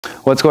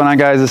What's going on,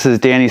 guys? This is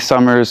Danny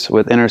Summers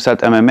with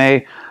Intercept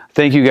MMA.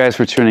 Thank you guys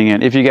for tuning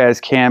in. If you guys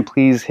can,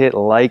 please hit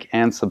like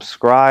and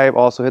subscribe.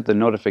 Also hit the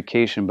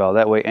notification bell.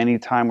 That way,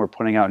 anytime we're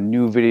putting out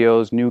new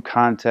videos, new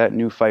content,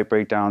 new fight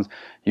breakdowns,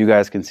 you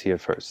guys can see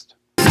it first.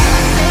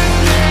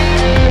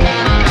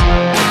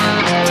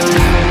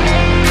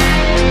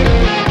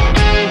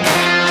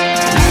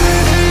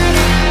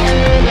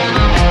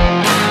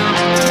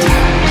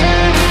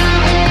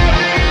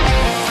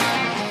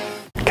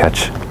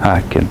 Catch.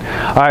 Good.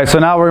 All right, so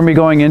now we're going to be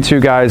going into,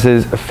 guys,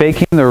 is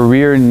faking the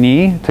rear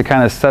knee to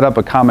kind of set up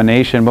a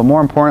combination, but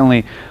more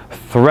importantly,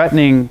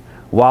 threatening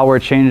while we're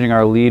changing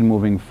our lead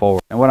moving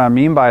forward. And what I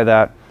mean by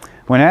that,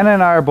 when Anna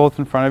and I are both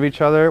in front of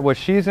each other, what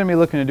she's going to be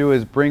looking to do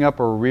is bring up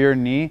a rear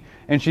knee,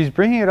 and she's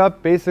bringing it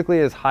up basically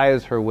as high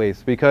as her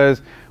waist,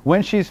 because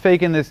when she's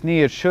faking this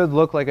knee, it should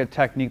look like a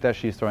technique that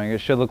she's throwing.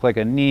 It should look like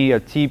a knee, a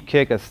teep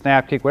kick, a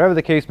snap kick, whatever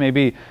the case may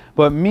be.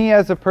 But me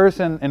as a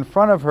person in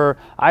front of her,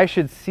 I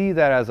should see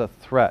that as a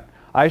threat.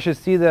 I should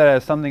see that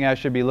as something I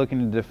should be looking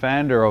to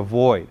defend or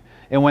avoid.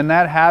 And when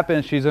that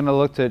happens, she's going to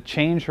look to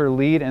change her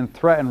lead and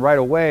threaten right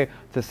away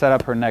to set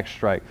up her next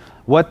strike.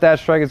 What that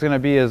strike is going to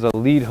be is a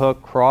lead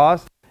hook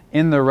cross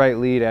in the right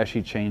lead as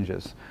she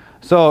changes.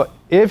 So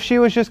if she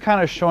was just kind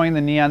of showing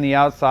the knee on the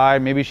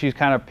outside, maybe she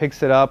kind of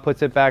picks it up,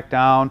 puts it back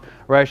down,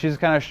 right? She's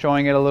kind of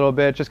showing it a little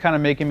bit, just kind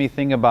of making me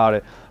think about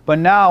it. But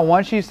now,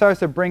 once she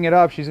starts to bring it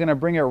up, she's going to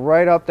bring it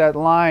right up that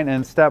line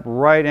and step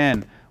right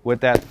in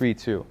with that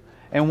 3-2.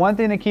 And one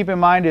thing to keep in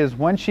mind is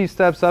when she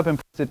steps up and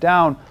puts it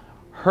down,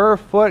 her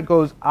foot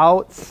goes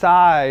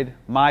outside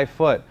my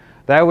foot.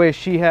 That way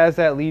she has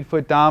that lead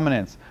foot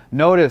dominance.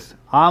 Notice,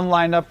 I'm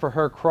lined up for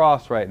her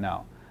cross right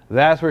now.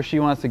 That's where she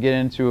wants to get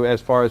into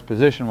as far as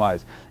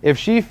position-wise. If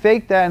she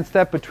faked that and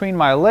stepped between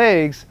my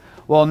legs,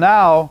 well,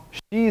 now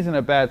she's in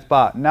a bad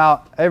spot.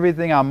 Now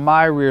everything on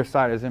my rear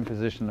side is in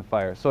position to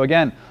fire. So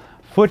again,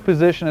 foot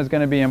position is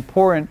going to be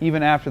important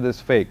even after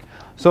this fake.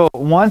 So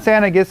once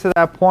Anna gets to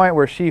that point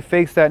where she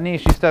fakes that knee,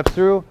 she steps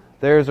through,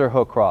 there's her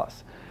hook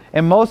cross.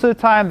 And most of the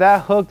time,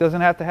 that hook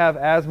doesn't have to have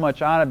as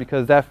much on it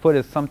because that foot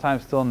is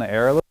sometimes still in the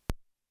air a little bit.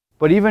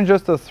 But even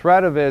just the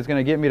threat of it is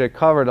going to get me to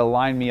cover to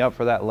line me up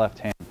for that left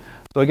hand.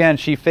 So again,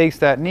 she fakes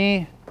that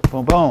knee,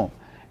 boom, boom.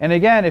 And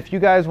again, if you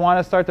guys want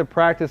to start to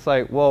practice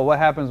like, well, what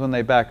happens when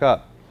they back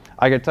up?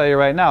 I can tell you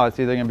right now, it's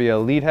either going to be a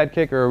lead head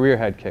kick or a rear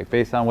head kick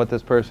based on what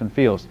this person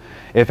feels.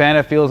 If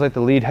Anna feels like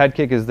the lead head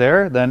kick is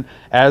there, then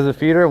as a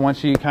feeder, once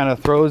she kind of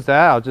throws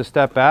that, I'll just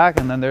step back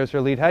and then there's her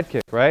lead head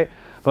kick, right?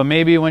 But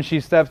maybe when she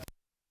steps,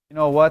 you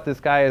know what, this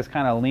guy is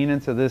kind of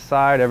leaning to this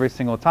side every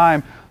single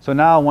time. So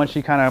now once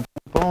she kind of,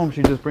 boom,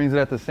 she just brings it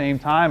at the same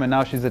time, and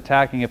now she's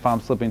attacking if I'm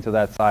slipping to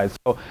that side.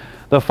 So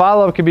the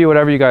follow-up could be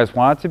whatever you guys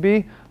want it to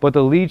be, but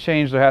the lead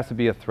change, there has to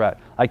be a threat.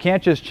 I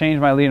can't just change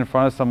my lead in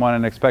front of someone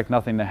and expect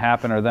nothing to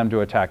happen or them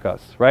to attack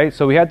us, right?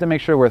 So we have to make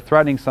sure we're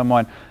threatening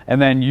someone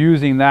and then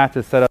using that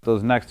to set up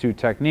those next two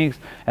techniques,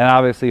 and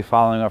obviously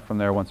following up from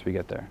there once we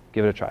get there.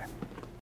 Give it a try.